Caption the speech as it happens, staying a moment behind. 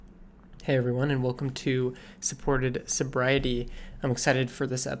Hey everyone, and welcome to Supported Sobriety. I'm excited for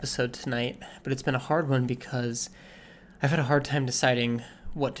this episode tonight, but it's been a hard one because I've had a hard time deciding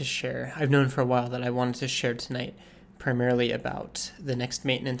what to share. I've known for a while that I wanted to share tonight primarily about the next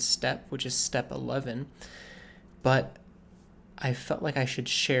maintenance step, which is step 11, but I felt like I should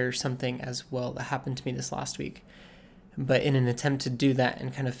share something as well that happened to me this last week. But in an attempt to do that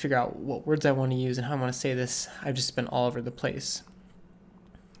and kind of figure out what words I want to use and how I want to say this, I've just been all over the place.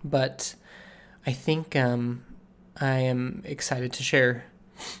 But I think I am excited to share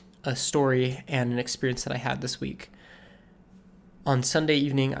a story and an experience that I had this week. On Sunday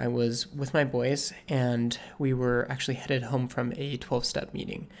evening, I was with my boys, and we were actually headed home from a 12-step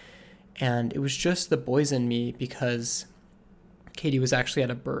meeting. And it was just the boys and me because Katie was actually at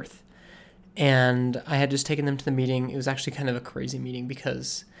a birth. And I had just taken them to the meeting. It was actually kind of a crazy meeting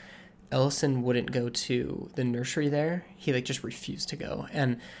because Ellison wouldn't go to the nursery there. He just refused to go.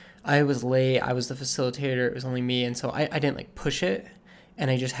 And I was late. I was the facilitator. It was only me. And so I didn't push it.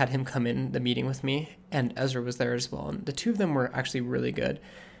 And I just had him come in the meeting with me. And Ezra was there as well. And the two of them were actually really good.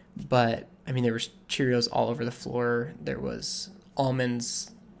 But there was Cheerios all over the floor. There was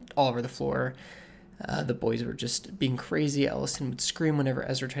almonds all over the floor. The boys were just being crazy. Ellison would scream whenever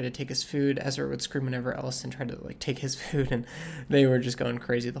Ezra tried to take his food. Ezra would scream whenever Ellison tried to take his food. And they were just going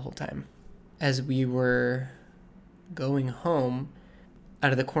crazy the whole time. As we were going home,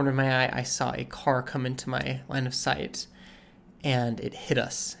 out of the corner of my eye, I saw a car come into my line of sight, and it hit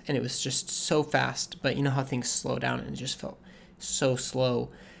us. And it was just so fast. But you know how things slow down, and it just felt so slow.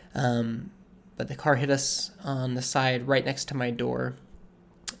 But the car hit us on the side right next to my door,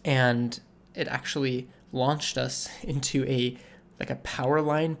 and it actually launched us into a power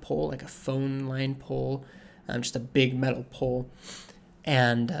line pole, a phone line pole, just a big metal pole.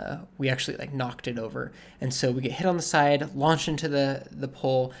 And we actually knocked it over. And so we get hit on the side, launched into the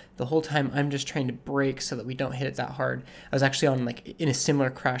pole. The whole time I'm just trying to brake so that we don't hit it that hard. I was actually on in a similar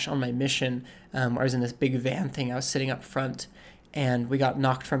crash on my mission. I was in this big van thing. I was sitting up front, and we got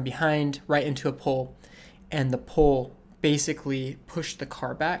knocked from behind right into a pole. And the pole basically pushed the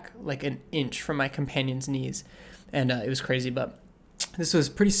car back an inch from my companion's knees. And it was crazy, but this was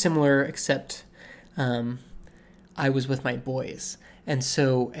pretty similar, except I was with my boys. And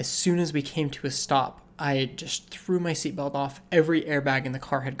so as soon as we came to a stop, I just threw my seatbelt off. Every airbag in the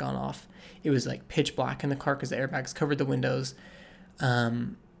car had gone off. It was pitch black in the car because the airbags covered the windows.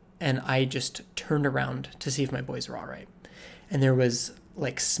 And I just turned around to see if my boys were all right. And there was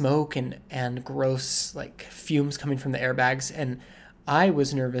smoke and gross fumes coming from the airbags. And I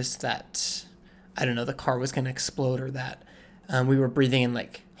was nervous that, the car was going to explode, or that we were breathing in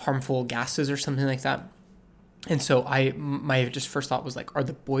harmful gases or something like that. And so my just first thought was are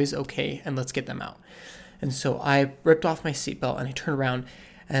the boys okay? And let's get them out. And so I ripped off my seatbelt, and I turned around,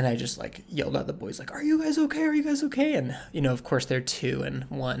 and I just yelled at the boys, are you guys okay? Are you guys okay? And, of course they're 2 and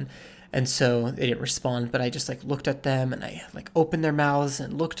 1. And so they didn't respond, but I just loked at them, and I opened their mouths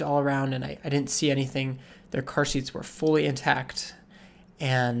and looked all around, and I didn't see anything. Their car seats were fully intact.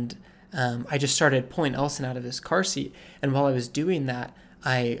 And I just started pulling Ellison out of his car seat. And while I was doing that,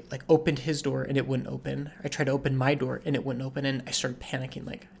 I opened his door and it wouldn't open. I tried to open my door and it wouldn't open. And I started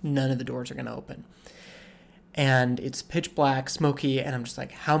panicking, none of the doors are going to open. And it's pitch black, smoky. And I'm just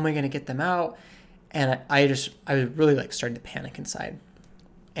how am I going to get them out? And I was really starting to panic inside.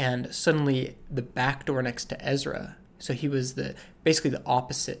 And suddenly the back door next to Ezra, so he was basically the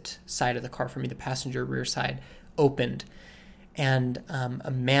opposite side of the car from me, the passenger rear side, opened. And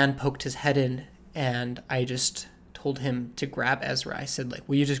a man poked his head in, and I just told him to grab Ezra. I said,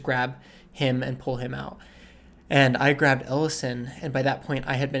 will you just grab him and pull him out? And I grabbed Ellison, and by that point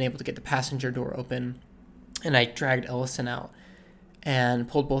I had been able to get the passenger door open, and I dragged Ellison out and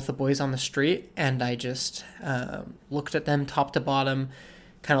pulled both the boys on the street, and I just looked at them top to bottom,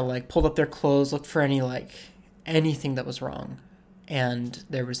 kind of pulled up their clothes, looked for anything that was wrong, and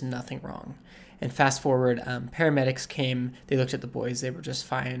there was nothing wrong. And fast forward, paramedics came, they looked at the boys, they were just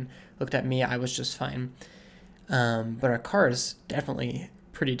fine, looked at me, I was just fine. But our car is definitely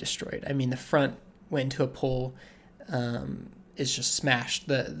pretty destroyed. The front went into a pole, is just smashed.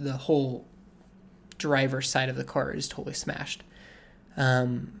 The whole driver's side of the car is totally smashed.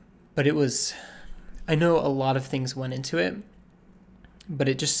 But it was, I know a lot of things went into it, but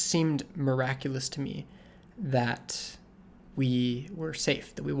it just seemed miraculous to me that we were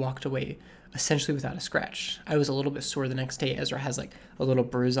safe, that we walked away essentially without a scratch. I was a little bit sore the next day. Ezra has a little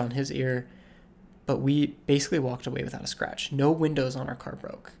bruise on his ear. But we basically walked away without a scratch. No windows on our car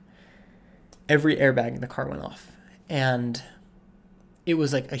broke. Every airbag in the car went off. And it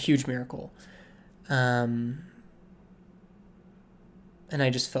was a huge miracle. And I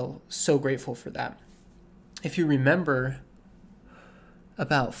just felt so grateful for that. If you remember,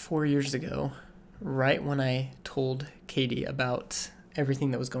 about 4 years ago, right when I told Katie about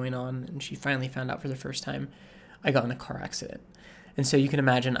everything that was going on and she finally found out for the first time, I got in a car accident. And so you can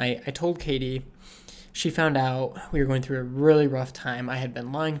imagine, I told Katie, she found out, we were going through a really rough time. I had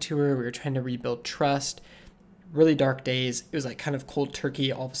been lying to her. We were trying to rebuild trust. Really dark days. It was like kind of cold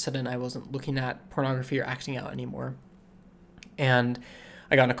turkey. All of a sudden, I wasn't looking at pornography or acting out anymore. And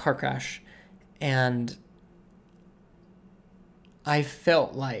I got in a car crash. And I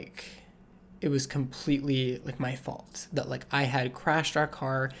felt like it was completely like my fault. That like I had crashed our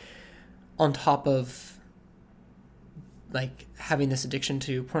car on top of like having this addiction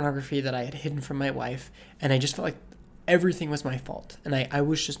to pornography that I had hidden from my wife. And I just felt like everything was my fault. And I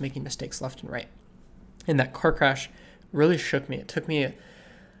was just making mistakes left and right. And that car crash really shook me. It took me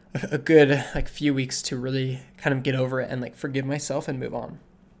a good like few weeks to really kind of get over it and like forgive myself and move on.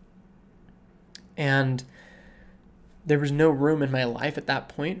 And there was no room in my life at that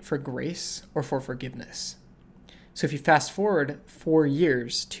point for grace or for forgiveness. So if you fast forward 4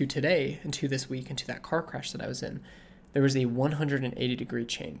 years to today and to this week and to that car crash that I was in, there was a 180-degree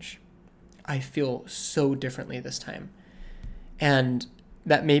change. I feel so differently this time. And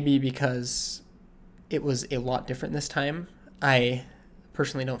that may be because it was a lot different this time. I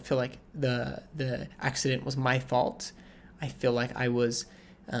personally don't feel like the accident was my fault. I feel like I was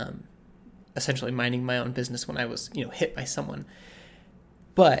essentially minding my own business when I was, hit by someone.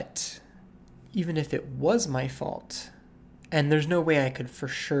 But even if it was my fault, and there's no way I could for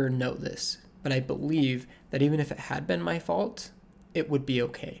sure know this, but I believe that even if it had been my fault, it would be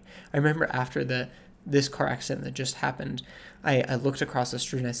okay. I remember after this car accident that just happened, I looked across the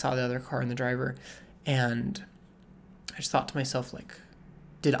street and I saw the other car and the driver, and I just thought to myself, like,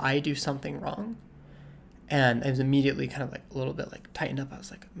 did I do something wrong? And I was immediately kind of like a little bit like tightened up. I was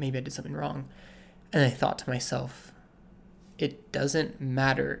like, maybe I did something wrong. And I thought to myself, it doesn't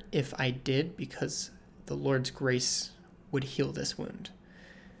matter if I did, because the Lord's grace would heal this wound.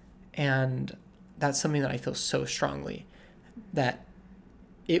 And that's something that I feel so strongly, that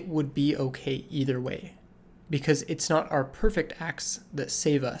it would be okay either way, because it's not our perfect acts that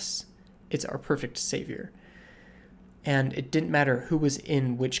save us. It's our perfect Savior. And it didn't matter who was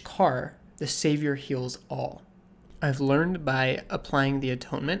in which car, the Savior heals all. I've learned by applying the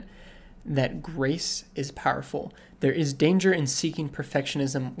atonement that grace is powerful. There is danger in seeking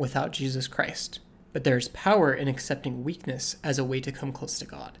perfectionism without Jesus Christ, but there's power in accepting weakness as a way to come close to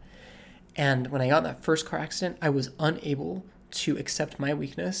God. And when I got in that first car accident, I was unable to accept my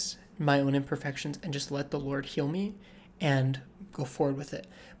weakness, my own imperfections, and just let the Lord heal me and go forward with it.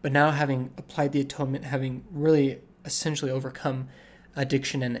 But now, having applied the atonement, having really essentially overcome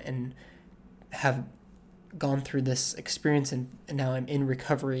addiction and have gone through this experience, and now I'm in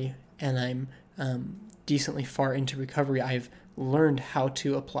recovery, and I'm decently far into recovery, I've learned how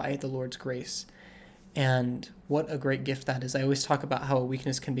to apply the Lord's grace. And what a great gift that is. I always talk about how a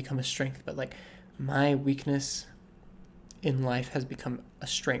weakness can become a strength, but like my weakness in life has become a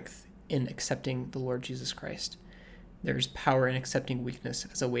strength in accepting the Lord Jesus Christ. There's power in accepting weakness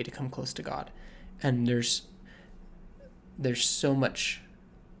as a way to come close to God. And there's so much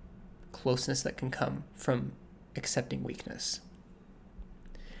closeness that can come from accepting weakness.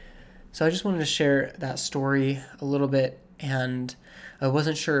 So I just wanted to share that story a little bit, and I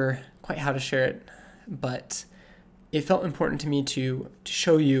wasn't sure quite how to share it, but it felt important to me to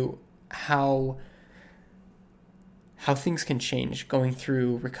show you how things can change going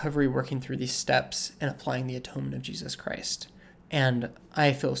through recovery, working through these steps, and applying the atonement of Jesus Christ. And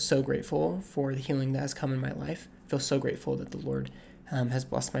I feel so grateful for the healing that has come in my life. I feel so grateful that the Lord has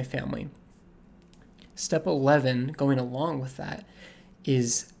blessed my family. Step 11, going along with that,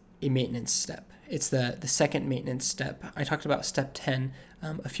 is a maintenance step. It's the second maintenance step. I talked about step 10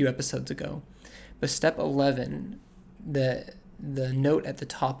 a few episodes ago. But step 11, the note at the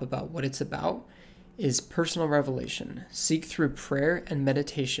top about what it's about, is personal revelation. Seek through prayer and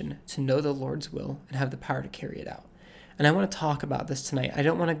meditation to know the Lord's will and have the power to carry it out. And I want to talk about this tonight. I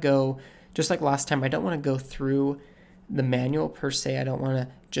don't want to go, just like last time, I don't want to go through the manual per se. I don't want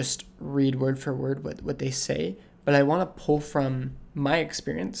to just read word for word what they say, but I want to pull from my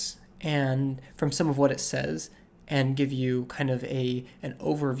experience and from some of what it says and give you kind of an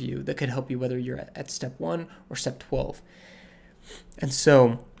overview that could help you whether you're at step 1 or step 12. And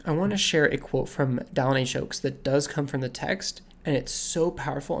so I want to share a quote from Dallin H. Oaks that does come from the text, and it's so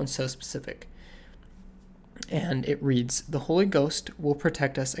powerful and so specific. And it reads, "The Holy Ghost will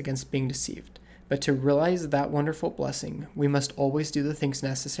protect us against being deceived, but to realize that wonderful blessing, we must always do the things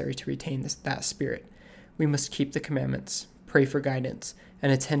necessary to retain that spirit. We must keep the commandments, pray for guidance,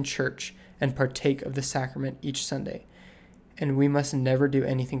 and attend church and partake of the sacrament each Sunday. And we must never do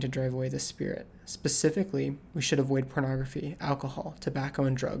anything to drive away the Spirit. Specifically, we should avoid pornography, alcohol, tobacco,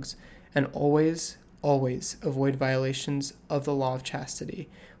 and drugs, and always avoid violations of the law of chastity.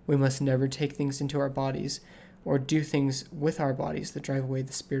 We must never take things into our bodies or do things with our bodies that drive away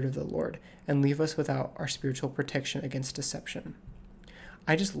the Spirit of the Lord and leave us without our spiritual protection against deception.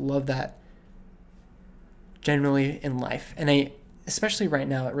 I just love that generally in life. And especially right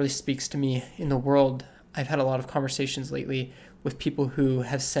now, it really speaks to me in the world. I've had a lot of conversations lately with people who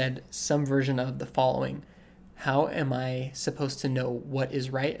have said some version of the following: how am I supposed to know what is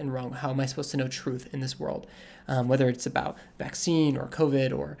right and wrong? How am I supposed to know truth in this world? Whether it's about vaccine or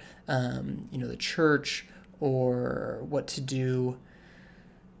COVID or, the church, or what to do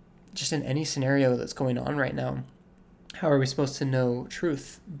just in any scenario that's going on right now. How are we supposed to know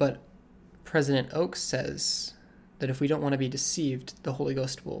truth? But President Oaks says that if we don't want to be deceived, the Holy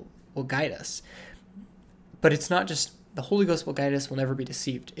Ghost will guide us. But it's not just the Holy Ghost will guide us, we'll never be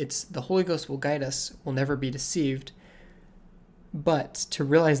deceived. It's the Holy Ghost will guide us, we'll never be deceived. But to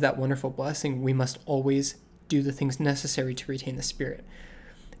realize that wonderful blessing, we must always do the things necessary to retain the Spirit.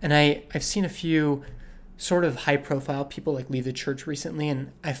 And I've seen a few sort of high-profile people leave the church recently,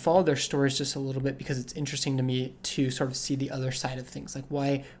 and I followed their stories just a little bit because it's interesting to me to sort of see the other side of things.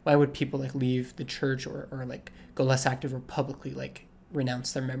 Why would people leave the church or go less active or publicly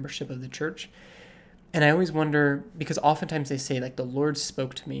renounce their membership of the church? And I always wonder, because oftentimes they say the Lord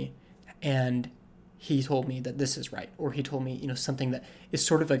spoke to me and he told me that this is right, or he told me something that is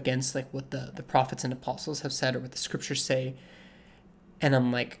sort of against what the prophets and apostles have said or what the scriptures say. And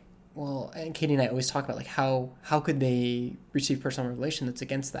I'm well, and Katie and I always talk about how could they receive personal revelation that's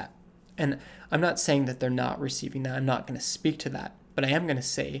against that? And I'm not saying that they're not receiving that. I'm not going to speak to that, but I am going to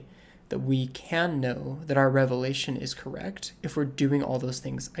say that we can know that our revelation is correct if we're doing all those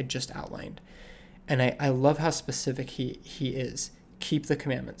things I just outlined. And I love how specific he is. Keep the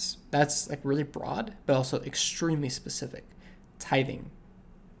commandments. That's really broad, but also extremely specific. Tithing,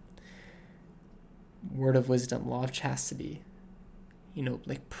 word of wisdom, law of chastity,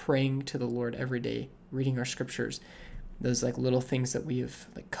 praying to the Lord every day, reading our scriptures, those little things that we have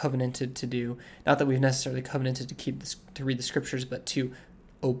covenanted to do. Not that we've necessarily covenanted to read the scriptures, but to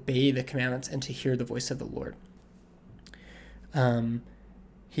obey the commandments and to hear the voice of the Lord.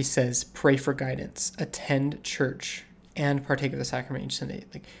 He says, pray for guidance, attend church, and partake of the sacrament each Sunday.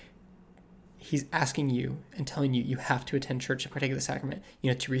 He's asking you and telling you have to attend church and partake of the sacrament,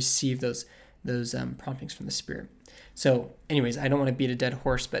 to receive those promptings from the Spirit. So anyways, I don't want to beat a dead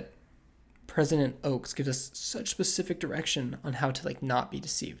horse, but President Oaks gives us such specific direction on how to not be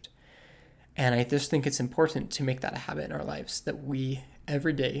deceived. And I just think it's important to make that a habit in our lives, that we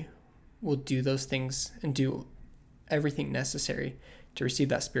every day will do those things and do everything necessary to receive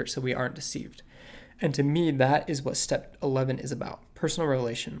that Spirit so we aren't deceived. And to me, that is what step 11 is about, personal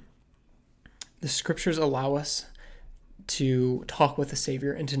revelation. The scriptures allow us to talk with the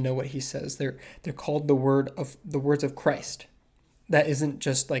Savior and to know what he says. They're called the words of Christ. That isn't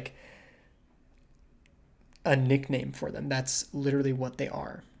just a nickname for them. That's literally what they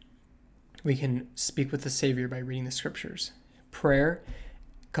are. We can speak with the Savior by reading the scriptures. Prayer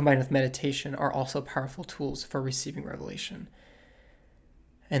combined with meditation are also powerful tools for receiving revelation.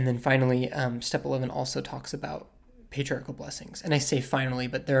 And then finally, step 11 also talks about patriarchal blessings. And I say finally,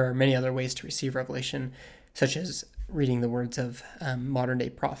 but there are many other ways to receive revelation, such as reading the words of modern day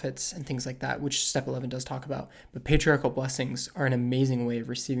prophets and things like that, which step 11 does talk about. But patriarchal blessings are an amazing way of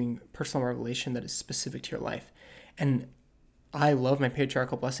receiving personal revelation that is specific to your life. And I love my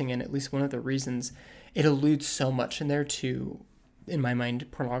patriarchal blessing, and at least one of the reasons it alludes so much in there to, in my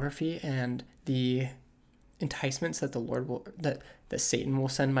mind, pornography and the enticements that that Satan will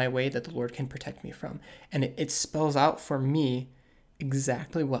send my way that the Lord can protect me from. And it spells out for me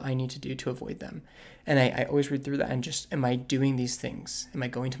exactly what I need to do to avoid them. And I always read through that and just, am I doing these things? Am I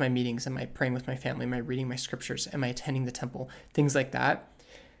going to my meetings? Am I praying with my family? Am I reading my scriptures? Am I attending the temple? Things like that.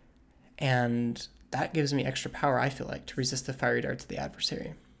 And that gives me extra power, I feel to resist the fiery darts of the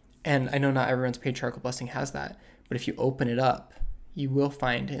adversary. And I know not everyone's patriarchal blessing has that, but if you open it up, you will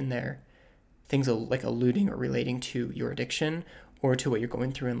find in there things alluding or relating to your addiction or to what you're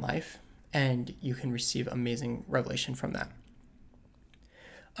going through in life, and you can receive amazing revelation from that.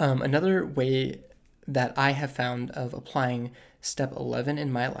 Another way that I have found of applying step 11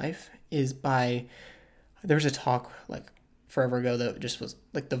 in my life is there was a talk forever ago that just was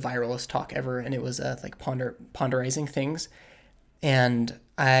the viralist talk ever, and it was ponderizing things. And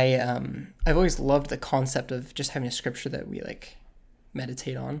I've always loved the concept of just having a scripture that we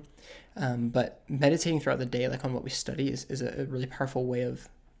meditate on. But meditating throughout the day, like on what we study, is a really powerful way of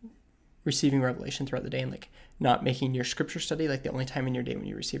receiving revelation throughout the day, and like not making your scripture study like the only time in your day when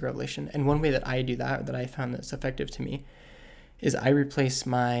you receive revelation. And one way that I do that, or that I found that's effective to me, is I replace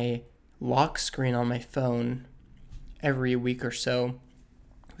my lock screen on my phone every week or so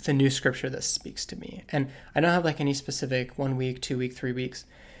with a new scripture that speaks to me. And I don't have like any specific 1 week, 2 week, 3 weeks.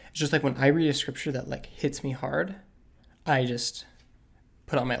 It's just like when I read a scripture that like hits me hard, I just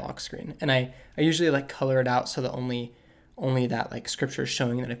put on my lock screen, and I usually like color it out so that only that like scripture is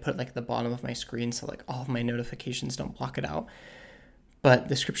showing, that I put it like at the bottom of my screen so like all of my notifications don't block it out. But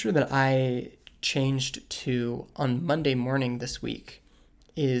the scripture that I changed to on Monday morning this week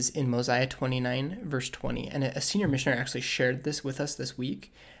is in Mosiah 29 verse 20, and a senior missionary actually shared this with us this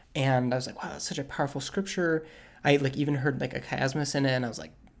week, and I was like, wow, that's such a powerful scripture. I like even heard like a chiasmus in it, and I was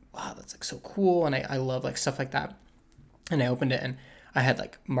like, wow, that's like so cool, and I love like stuff like that. And I opened it, and I had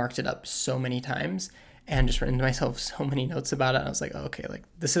like marked it up so many times and just written to myself so many notes about it. And I was like, oh, okay, like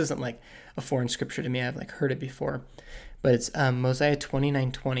this isn't like a foreign scripture to me. I've like heard it before. But it's Mosiah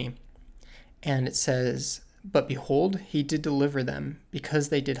 29:20, and it says, "But behold, he did deliver them, because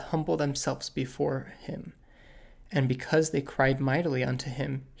they did humble themselves before him. And because they cried mightily unto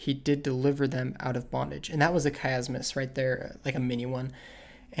him, he did deliver them out of bondage." And that was a chiasmus right there, like a mini one.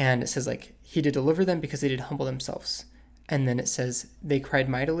 And it says like, he did deliver them because they did humble themselves. And then it says, they cried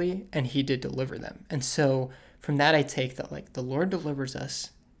mightily, and he did deliver them. And so from that, I take that like the Lord delivers us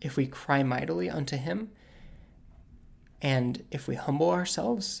if we cry mightily unto him, and if we humble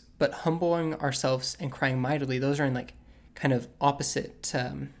ourselves. But humbling ourselves and crying mightily, those are in like kind of opposite,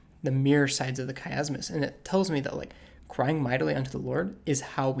 the mirror sides of the chiasmus. And it tells me that like crying mightily unto the Lord is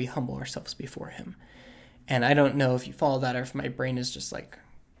how we humble ourselves before him. And I don't know if you follow that, or if my brain is just like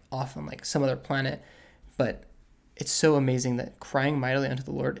off on like some other planet, but it's so amazing that crying mightily unto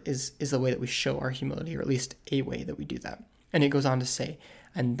the Lord is the way that we show our humility, or at least a way that we do that. And it goes on to say,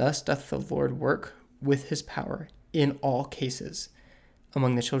 "And thus doth the Lord work with his power in all cases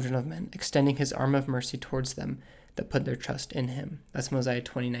among the children of men, extending his arm of mercy towards them that put their trust in him." That's Mosiah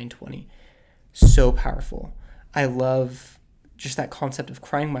 29:20. So powerful. I love just that concept of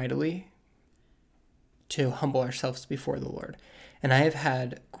crying mightily to humble ourselves before the Lord. And I have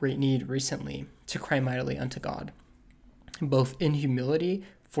had great need recently to cry mightily unto God, both in humility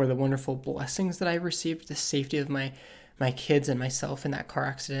for the wonderful blessings that I received, the safety of my kids and myself in that car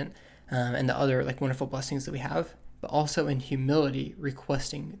accident, and the other like wonderful blessings that we have, but also in humility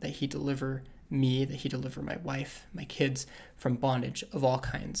requesting that he deliver me, that he deliver my wife, my kids from bondage of all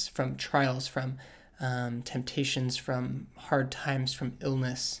kinds, from trials, from temptations, from hard times, from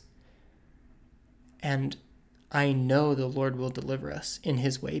illness. And I know the Lord will deliver us in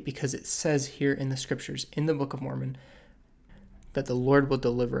his way, because it says here in the scriptures, in the Book of Mormon, that the Lord will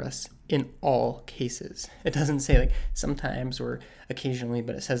deliver us in all cases. It doesn't say like sometimes or occasionally,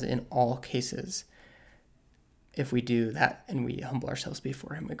 but it says in all cases. If we do that and we humble ourselves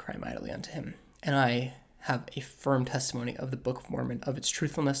before him, we cry mightily unto him. And I have a firm testimony of the Book of Mormon, of its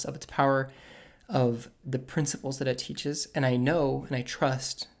truthfulness, of its power, of the principles that it teaches. And I know and I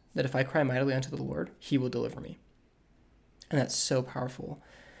trust that if I cry mightily unto the Lord, he will deliver me. And that's so powerful.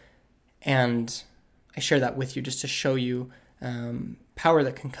 And I share that with you just to show you power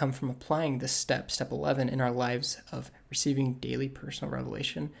that can come from applying this step 11 in our lives of receiving daily personal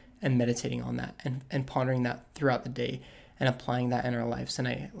revelation and meditating on that and pondering that throughout the day and applying that in our lives.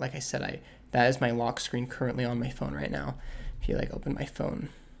 And like I said, that is my lock screen currently on my phone right now. If you like open my phone,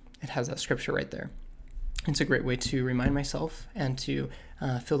 it has that scripture right there. It's a great way to remind myself and to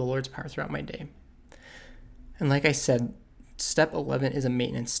feel the Lord's power throughout my day. And like I said, step 11 is a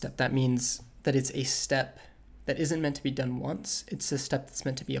maintenance step. That means that it's a step that isn't meant to be done once. It's a step that's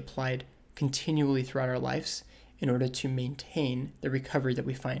meant to be applied continually throughout our lives in order to maintain the recovery that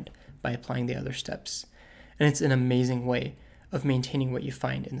we find by applying the other steps. And it's an amazing way of maintaining what you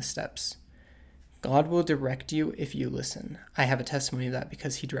find in the steps. God will direct you if you listen. I have a testimony of that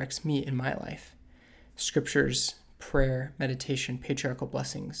because he directs me in my life. Scriptures, prayer, meditation, patriarchal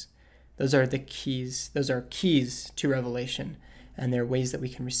blessings, those are the keys. Those are keys to revelation, and they're ways that we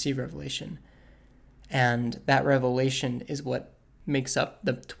can receive revelation. And that revelation is what makes up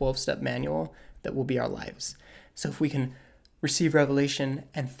the 12-step manual that will be our lives. So if we can receive revelation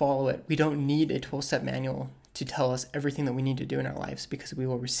and follow it, we don't need a 12-step manual to tell us everything that we need to do in our lives, because we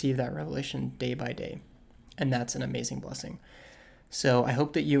will receive that revelation day by day. And that's an amazing blessing. So I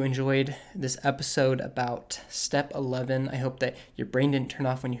hope that you enjoyed this episode about step 11. I hope that your brain didn't turn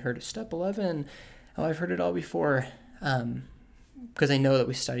off when you heard step 11. Oh, I've heard it all before. Because I know that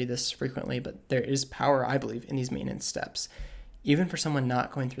we study this frequently, but there is power, I believe, in these maintenance steps. even for someone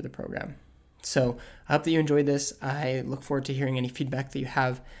not going through the program. So I hope that you enjoyed this. I look forward to hearing any feedback that you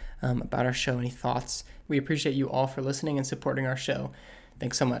have about our show, any thoughts. We appreciate you all for listening and supporting our show.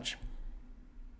 Thanks so much.